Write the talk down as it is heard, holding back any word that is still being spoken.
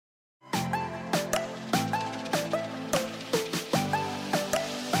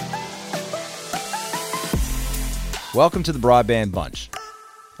Welcome to the Broadband Bunch,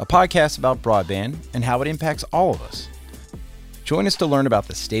 a podcast about broadband and how it impacts all of us. Join us to learn about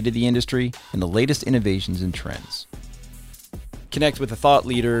the state of the industry and the latest innovations and trends. Connect with the thought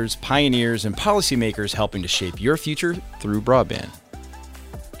leaders, pioneers, and policymakers helping to shape your future through broadband.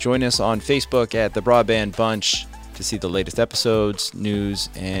 Join us on Facebook at the Broadband Bunch to see the latest episodes, news,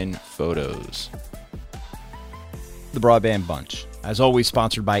 and photos. The Broadband Bunch, as always,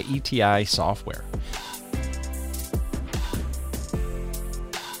 sponsored by ETI Software.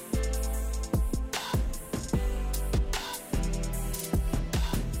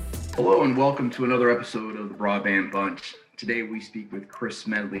 Hello and welcome to another episode of the Broadband Bunch. Today we speak with Chris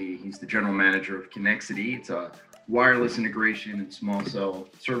Smedley. He's the general manager of Conexcity. It's a wireless integration and small cell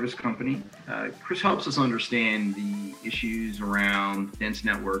service company. Chris helps us understand the issues around dense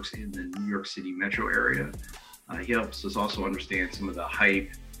networks in the New York City metro area. He helps us also understand some of the hype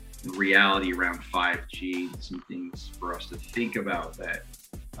and reality around 5G and some things for us to think about that.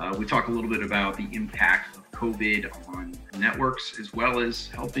 We talk a little bit about the impact of COVID on networks, as well as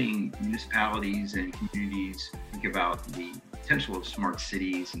helping municipalities and communities think about the potential of smart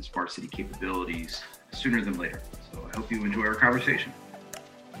cities and smart city capabilities sooner than later. So I hope you enjoy our conversation.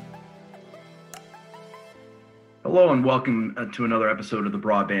 Hello and welcome to another episode of the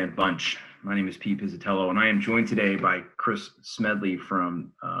Broadband Bunch. My name is Pete Pizzatello, and I am joined today by Chris Smedley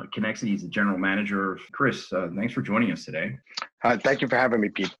from Conexcity. He's the general manager. Chris, thanks for joining us today. Thank you for having me,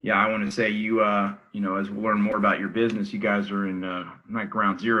 Pete. Yeah, I want to say you, as we learn more about your business, you guys are in not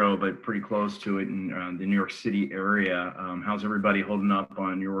ground zero, but pretty close to it in the New York City area. How's everybody holding up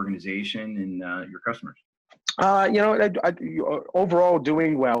on your organization and your customers? Overall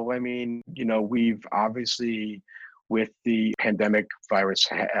doing well. I mean, we've obviously, with the pandemic virus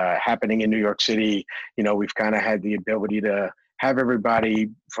happening in New York City, we've kind of had the ability to have everybody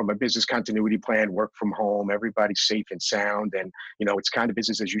from a business continuity plan work from home, everybody's safe and sound. And, it's kind of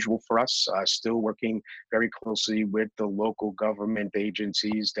business as usual for us, still working very closely with the local government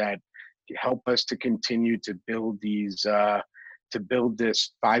agencies that help us to continue to build this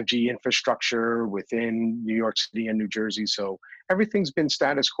 5G infrastructure within New York City and New Jersey. So everything's been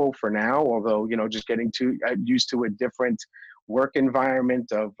status quo for now, although, just getting used to a different work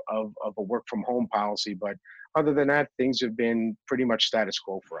environment of a work from home policy. But other than that, things have been pretty much status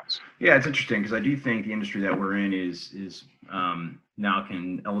quo for us. Yeah, it's interesting because I do think the industry that we're in is now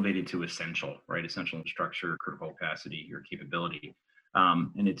can elevate it to essential, right? Essential infrastructure, critical capacity, or capability.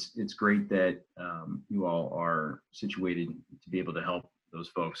 And it's great that you all are situated to be able to help those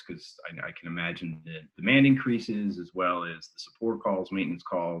folks, because I can imagine the demand increases as well as the support calls, maintenance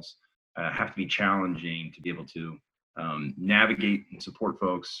calls have to be challenging to be able to navigate and support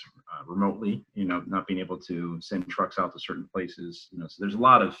folks remotely, not being able to send trucks out to certain places. So there's a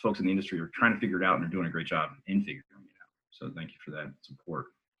lot of folks in the industry who are trying to figure it out and they're doing a great job in figuring it out. So thank you for that support.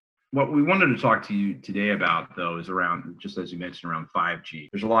 What we wanted to talk to you today about, though, is around, just as you mentioned, around 5G.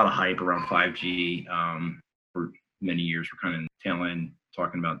 There's a lot of hype around 5G for many years. We're kind of in the tail end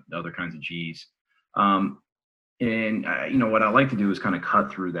talking about the other kinds of Gs. What I like to do is kind of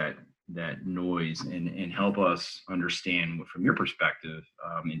cut through that noise and help us understand from your perspective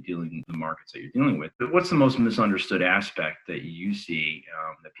in dealing with the markets that you're dealing with. But what's the most misunderstood aspect that you see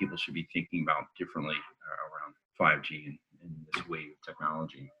that people should be thinking about differently around 5G and this wave of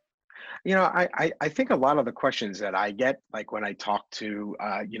technology? I think a lot of the questions that I get, like when I talk to,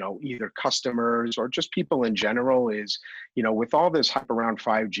 either customers or just people in general is, with all this hype around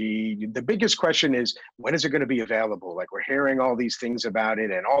 5G, the biggest question is, when is it going to be available? Like, we're hearing all these things about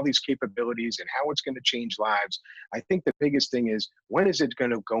it and all these capabilities and how it's going to change lives. I think the biggest thing is, when is it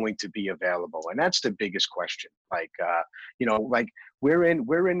going to be available? And that's the biggest question.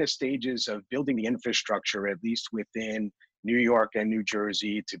 We're in the stages of building the infrastructure, at least within New York and New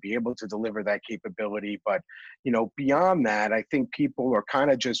Jersey, to be able to deliver that capability. But, beyond that, I think people are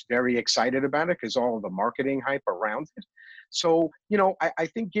kind of just very excited about it because all of the marketing hype around it. So, I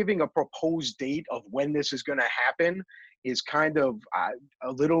think giving a proposed date of when this is going to happen is kind of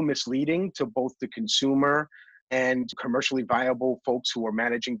a little misleading to both the consumer and commercially viable folks who are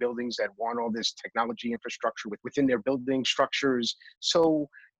managing buildings that want all this technology infrastructure within their building structures. So,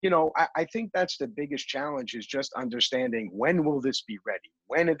 I think that's the biggest challenge, is just understanding, when will this be ready?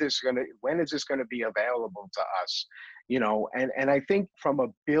 When is this going to be available to us? And I think from a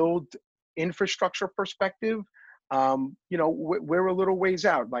build infrastructure perspective, we're a little ways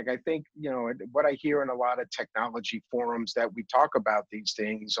out. Like, I think, what I hear in a lot of technology forums that we talk about these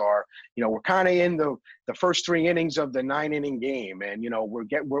things are, we're kind of in the first 3 innings of the 9-inning game. And,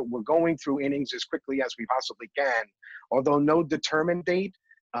 we're going through innings as quickly as we possibly can, although no determined date.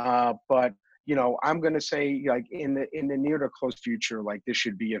 But I'm going to say like in the near to close future, like this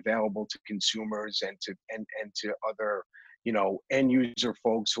should be available to consumers and to other, end user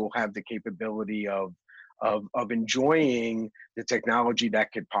folks who will have the capability of enjoying the technology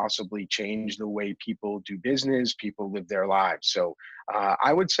that could possibly change the way people do business, people live their lives. So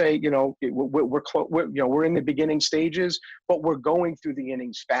I would say, we're in the beginning stages, but we're going through the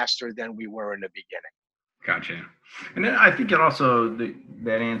innings faster than we were in the beginning. Gotcha. And then I think it also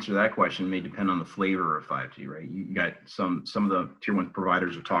that answer to that question may depend on the flavor of 5G, right? You got some of the tier one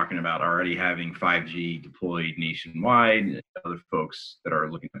providers are talking about already having 5G deployed nationwide. Other folks that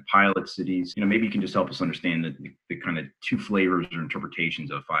are looking at pilot cities. Maybe you can just help us understand the kind of two flavors or interpretations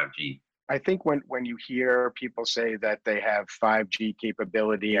of 5G. I think when you hear people say that they have 5G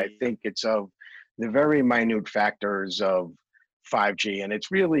capability, I think it's of the very minute factors of 5G. And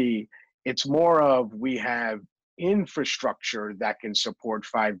it's more of we have infrastructure that can support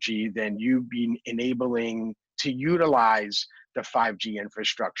 5G than you being enabling to utilize the 5G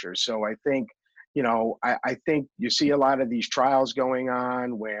infrastructure. So I think, I think you see a lot of these trials going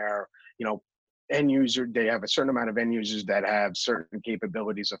on where, they have a certain amount of end users that have certain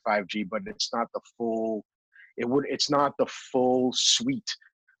capabilities of 5G, but it's not the full suite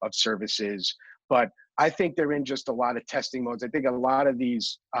of services. But I think they're in just a lot of testing modes. I think a lot of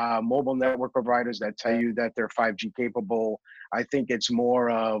these mobile network providers that tell you that they're 5G capable, I think it's more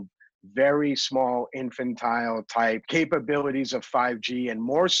of very small infantile type capabilities of 5G, and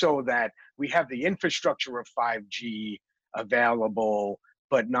more so that we have the infrastructure of 5G available,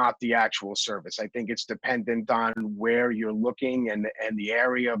 but not the actual service. I think it's dependent on where you're looking and the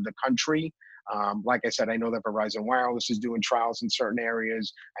area of the country. Like I said, I know that Verizon Wireless is doing trials in certain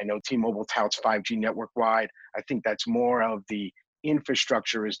areas. I know T-Mobile touts 5G network wide. I think that's more of the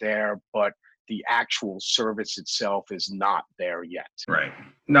infrastructure is there, but the actual service itself is not there yet. Right.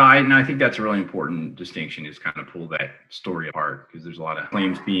 No, I think that's a really important distinction, is kind of pull that story apart, because there's a lot of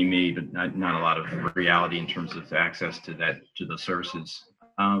claims being made, but not a lot of reality in terms of access to the services.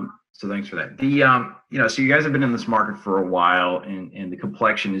 So thanks for that. So you guys have been in this market for a while, and the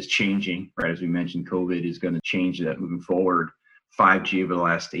complexion is changing, right? As we mentioned, COVID is going to change that moving forward. 5G over the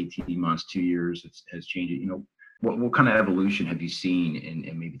last 18 months, 2 years has changed it. What kind of evolution have you seen,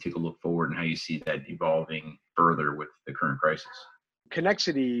 and maybe take a look forward and how you see that evolving further with the current crisis?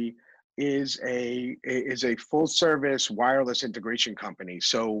 Conexcity is a full service wireless integration company.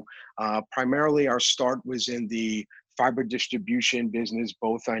 So primarily our start was in the fiber distribution business,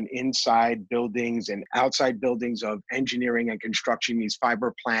 both on inside buildings and outside buildings of engineering and construction these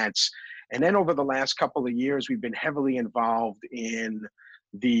fiber plants. And then over the last couple of years, we've been heavily involved in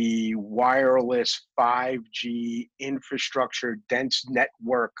the wireless 5G infrastructure dense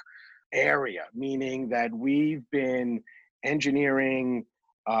network area, meaning that we've been engineering,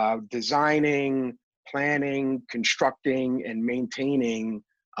 designing, planning, constructing, and maintaining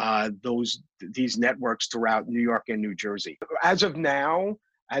these networks throughout New York and New Jersey. As of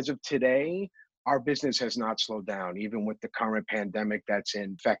today, our business has not slowed down, even with the current pandemic that's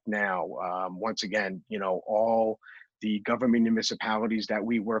in effect now. Once again, all the government municipalities that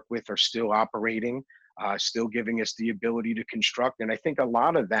we work with are still operating, still giving us the ability to construct. And I think a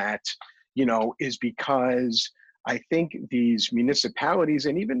lot of that, is because I think these municipalities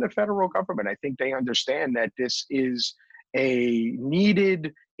and even the federal government, I think they understand that this is a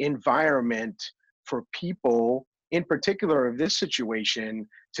needed environment for people, in particular of this situation,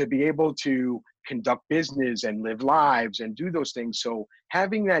 to be able to conduct business and live lives and do those things. So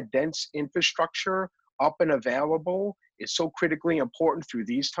having that dense infrastructure up and available is so critically important through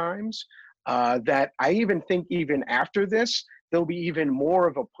these times that I even think even after this, there'll be even more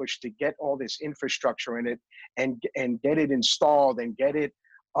of a push to get all this infrastructure in it and get it installed and get it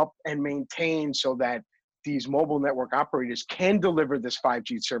up and maintained so that these mobile network operators can deliver this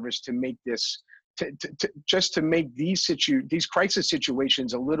 5G service to make this, to make these crisis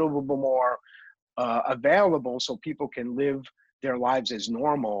situations a little bit more available so people can live their lives as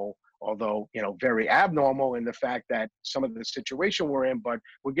normal, although, very abnormal in the fact that some of the situation we're in, but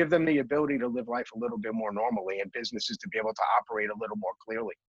we'll give them the ability to live life a little bit more normally and businesses to be able to operate a little more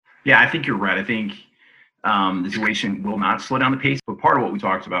clearly. Yeah, I think you're right. I think the situation will not slow down the pace, but part of what we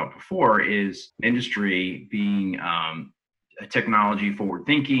talked about before is industry being a technology forward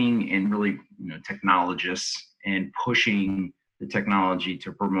thinking and really, technologists and pushing the technology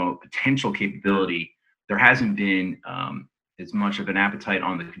to promote potential capability. There hasn't been as much of an appetite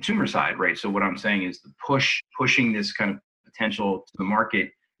on the consumer side, right? So what I'm saying is the pushing this kind of potential to the market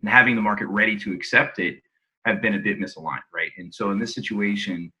and having the market ready to accept it have been a bit misaligned, right? And so in this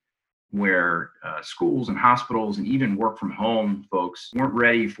situation, where schools and hospitals and even work from home folks weren't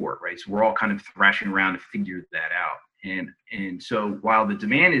ready for it, right? So we're all kind of thrashing around to figure that out. And so while the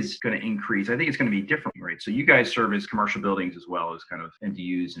demand is going to increase, I think it's going to be different, right? So you guys service commercial buildings as well as kind of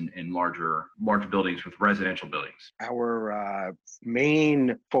MDUs and larger buildings with residential buildings. Our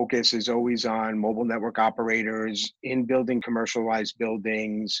main focus is always on mobile network operators in building commercialized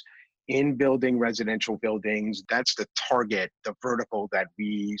buildings, in building residential buildings. That's the target, the vertical that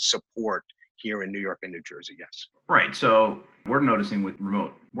we support here in New York and New Jersey. Yes. Right. So we're noticing with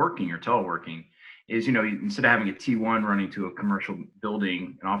remote working or teleworking is, instead of having a T1 running to a commercial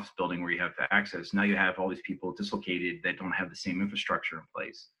building, an office building where you have access, now you have all these people dislocated that don't have the same infrastructure in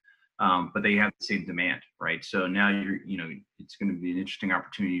place. But they have the same demand, right? So now it's going to be an interesting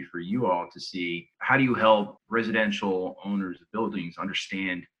opportunity for you all to see how do you help residential owners of buildings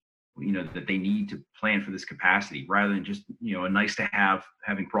understand, that they need to plan for this capacity rather than just, a nice to have,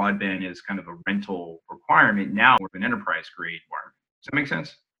 having broadband as kind of a rental requirement now with an enterprise grade requirement. Does that make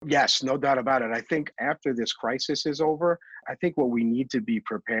sense? Yes, no doubt about it. I think after this crisis is over, I think what we need to be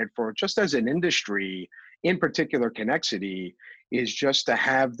prepared for, just as an industry, in particular Conexcity, is just to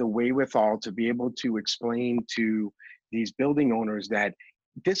have the wherewithal to be able to explain to these building owners that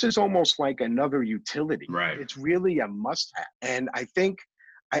this is almost like another utility. Right. It's really a must-have. And I think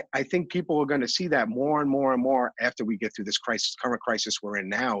people are going to see that more and more and more after we get through this current crisis we're in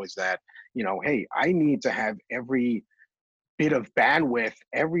now, is that, hey, I need to have every bit of bandwidth,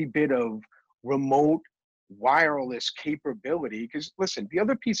 every bit of remote wireless capability. Because listen, the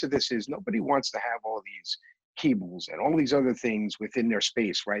other piece of this is nobody wants to have all these cables and all these other things within their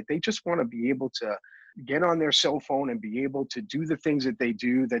space, right? They just want to be able to get on their cell phone and be able to do the things that they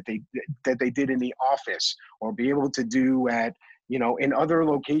do that they did in the office, or be able to do at in other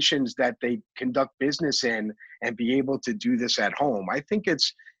locations that they conduct business in, and be able to do this at home. I think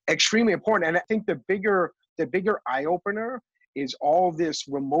it's extremely important. And I think the bigger eye opener is all this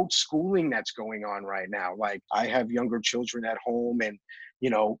remote schooling that's going on right now. Like, I have younger children at home, and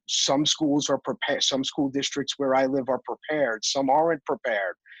some schools are prepared, some school districts where I live are prepared, some aren't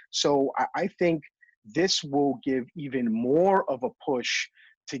prepared. So I think this will give even more of a push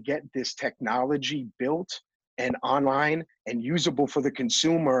to get this technology built and online and usable for the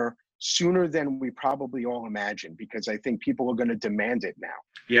consumer sooner than we probably all imagined, because I think people are going to demand it now.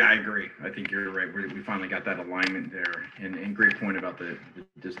 Yeah, I agree. I think you're right. We finally got that alignment there, and great point about the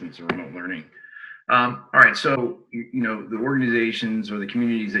distance and remote learning. All right, so the organizations or the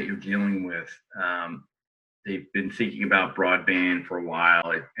communities that you're dealing with, they've been thinking about broadband for a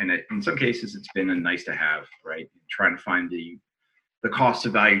while, and in some cases, it's been a nice to have, right? Trying to find the cost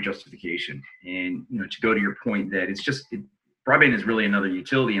of value justification, and to go to your point that broadband is really another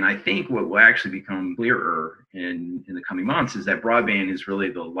utility. And I think what will actually become clearer in the coming months is that broadband is really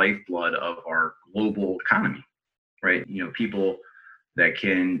the lifeblood of our global economy, right? People that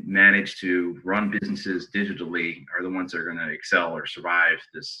can manage to run businesses digitally are the ones that are going to excel or survive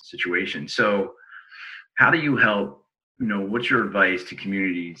this situation. So how do you help, what's your advice to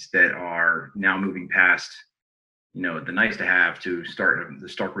communities that are now moving past the nice to have to start the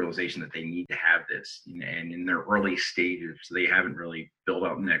stark realization that they need to have this, and in their early stages, so they haven't really built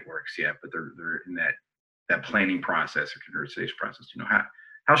out networks yet, but they're in that planning process or conversation process.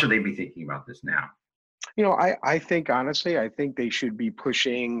 How should they be thinking about this now? I think honestly, I think they should be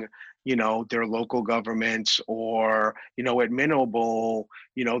pushing, their local governments, or, at minimal,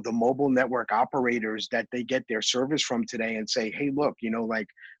 the mobile network operators that they get their service from today, and say, hey, look, like,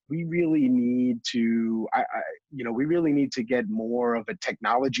 we really need to, we really need to get more of a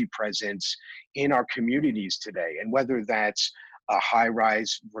technology presence in our communities today. And whether that's a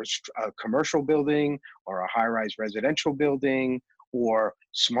high-rise commercial building, or a high-rise residential building, or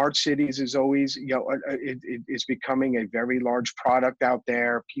smart cities is always, it is becoming a very large product out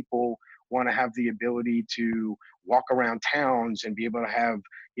there. People want to have the ability to walk around towns and be able to have,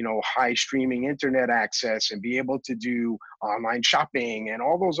 high streaming internet access, and be able to do online shopping and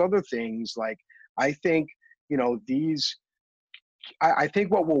all those other things. Like, I think, I think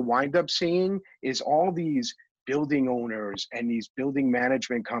what we'll wind up seeing is all these building owners and these building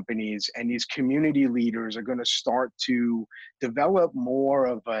management companies and these community leaders are going to start to develop more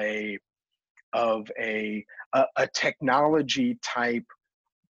of a technology type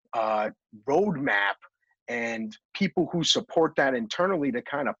roadmap, and people who support that internally to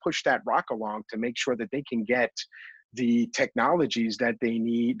kind of push that rock along to make sure that they can get the technologies that they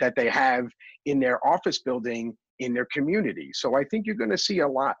need, that they have in their office building, in their community. So I think you're going to see a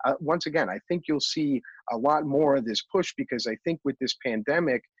lot, once again, I think you'll see a lot more of this push, because I think with this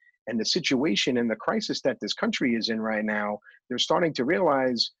pandemic and the situation and the crisis that this country is in right now, they're starting to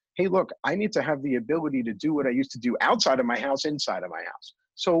realize hey, look, I need to have the ability to do what I used to do outside of my house, inside of my house.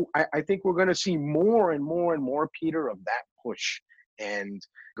 So I think we're going to see more and more and more, Peter, of that push, and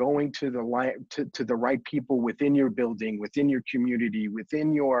going to the to the right people within your building, within your community,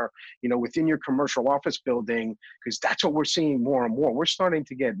 within your, within your commercial office building, because that's what we're seeing more and more. We're starting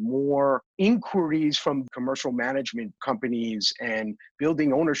to get more inquiries from commercial management companies and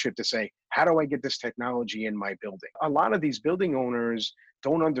building ownership to say, how do I get this technology in my building? A lot of these building owners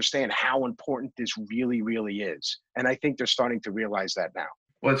don't understand how important this really, really is. And I think they're starting to realize that now.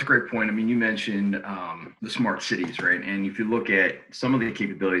 Well, that's a great point. I mean, you mentioned the smart cities, right? And if you look at some of the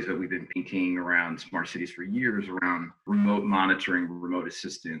capabilities that we've been painting around smart cities for years, around remote monitoring, remote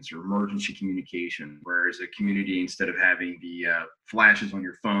assistance, or emergency communication, whereas a community, instead of having the flashes on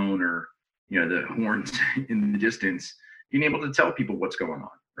your phone or the horns in the distance, being able to tell people what's going on,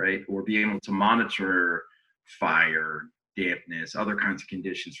 right? Or be able to monitor fire, dampness, other kinds of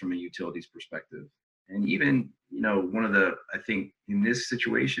conditions from a utilities perspective. And even, one of I think in this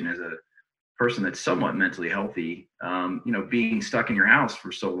situation, as a person that's somewhat mentally healthy, being stuck in your house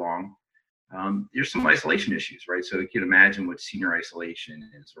for so long, there's some isolation issues, right? So you can imagine what senior isolation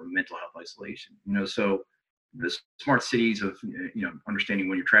is, or mental health isolation, so the smart cities of, understanding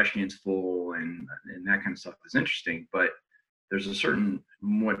when your trash can's full and that kind of stuff is interesting, but there's a certain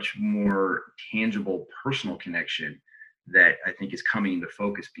much more tangible personal connection that I think is coming into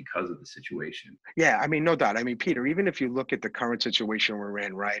focus because of the situation. Yeah, I mean, no doubt. I mean, Peter, even if you look at the current situation we're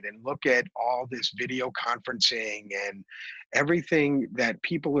in, right, and look at all this video conferencing and everything that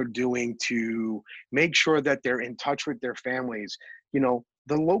people are doing to make sure that they're in touch with their families,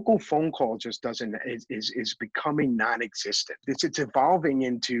 the local phone call just doesn't is becoming non-existent. It's evolving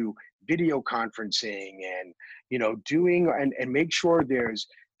into video conferencing, and doing and make sure there's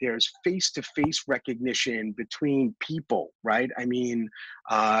face-to-face recognition between people, right? I mean,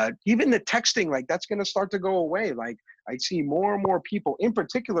 even the texting, like, that's going to start to go away. Like, I see more and more people, in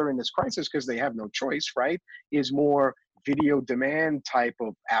particular in this crisis, because they have no choice, right, is more video demand type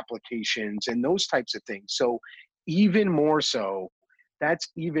of applications and those types of things. So even more so, that's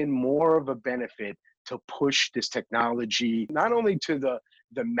even more of a benefit to push this technology, not only to the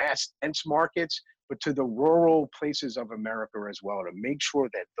mass dense markets, but to the rural places of America as well, to make sure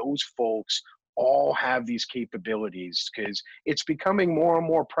that those folks all have these capabilities, because it's becoming more and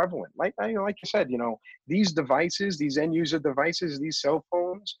more prevalent. Like you said, these devices, these end user devices, these cell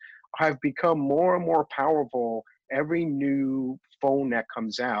phones have become more and more powerful. Every new phone that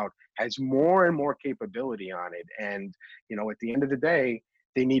comes out has more and more capability on it. And, at the end of the day,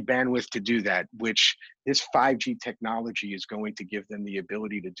 they need bandwidth to do that, which this 5G technology is going to give them the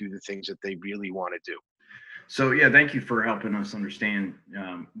ability to do the things that they really want to do. So yeah, thank you for helping us understand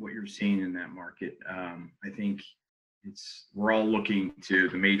what you're seeing in that market. I think we're all looking to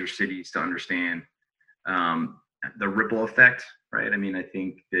the major cities to understand um, the ripple effect, right? I mean, I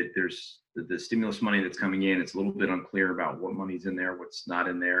think that there's the stimulus money that's coming in. It's a little bit unclear about what money's in there, what's not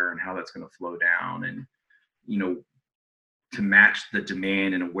in there, and how that's going to flow down. And you know, to match the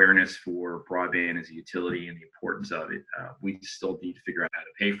demand and awareness for broadband as a utility and the importance of it, we still need to figure out how to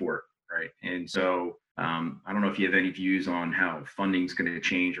pay for it, right? And so I don't know if you have any views on how funding is going to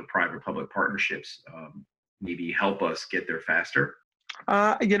change, or private-public partnerships maybe help us get there faster.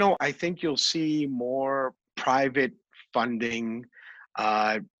 I think you'll see more private funding,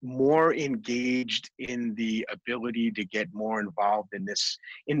 more engaged in the ability to get more involved in this,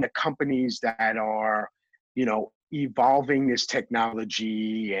 in the companies that are, evolving this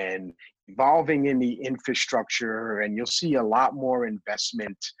technology and evolving in the infrastructure, and you'll see a lot more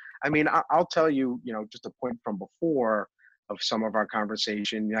investment. I mean, I'll tell you, just a point from before of some of our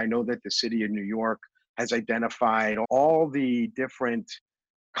conversation. I know that the city of New York has identified all the different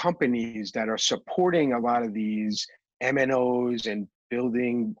companies that are supporting a lot of these MNOs and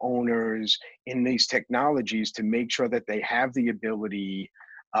building owners in these technologies, to make sure that they have the ability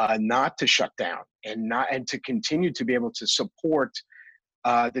not to shut down, and to continue to be able to support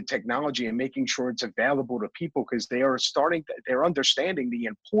the technology, and making sure it's available to people, because they're understanding the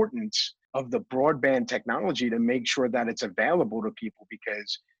importance of the broadband technology, to make sure that it's available to people.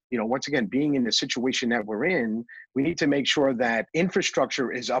 Because once again, being in the situation that we're in, we need to make sure that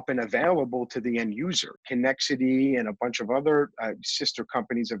infrastructure is up and available to the end user. Conexcity and a bunch of other sister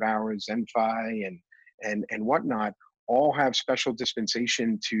companies of ours, Zenfi and whatnot, all have special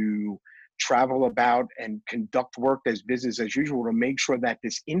dispensation to travel about and conduct work as business as usual, to make sure that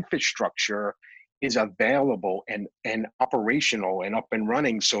this infrastructure is available and operational and up and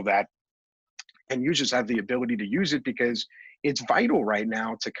running, so that end users have the ability to use it, because it's vital right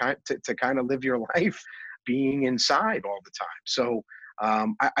now to kind of live your life being inside all the time. So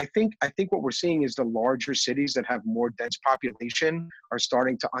I think what we're seeing is the larger cities that have more dense population are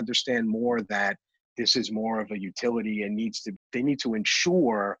starting to understand more that this is more of a utility and they need to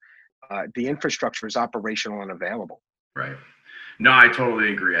ensure the infrastructure is operational and available. Right. No, I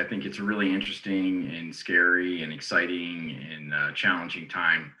totally agree. I think it's a really interesting and scary and exciting and challenging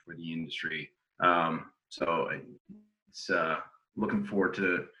time for the industry. So it's looking forward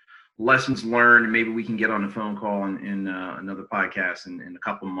to lessons learned. Maybe we can get on a phone call in another podcast in a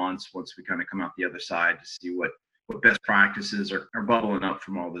couple of months once we kind of come out the other side to see what best practices are bubbling up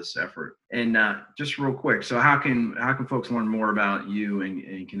from all this effort. And just real quick, so how can folks learn more about you and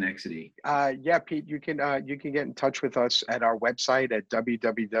Conexcity? Yeah, Pete, you can get in touch with us at our website at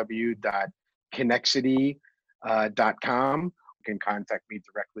www.conexcity.com. You can contact me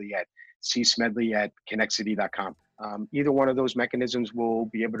directly at csmedley@conexcity.com. Either one of those mechanisms will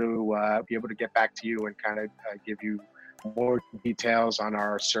be able to get back to you and kind of give you more details on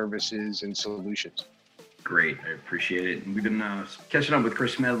our services and solutions. Great, I appreciate it. And we've been catching up with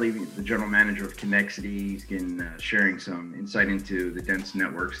Chris Medley, the general manager of Conexcity. He's been sharing some insight into the dense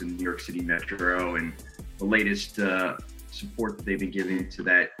networks in New York City Metro and the latest support that they've been giving to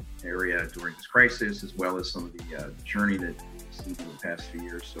that area during this crisis, as well as some of the journey that we've seen over the past few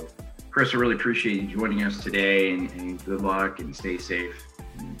years. So, Chris, I really appreciate you joining us today, and good luck and stay safe.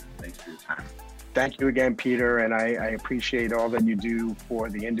 And thanks for your time. Thank you again, Peter, and I appreciate all that you do for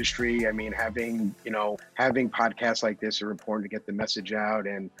the industry. I mean, having podcasts like this are important to get the message out.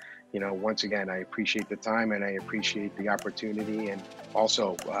 And, once again, I appreciate the time and I appreciate the opportunity, and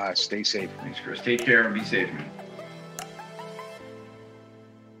also stay safe. Thanks, Chris. Take care and be safe, man.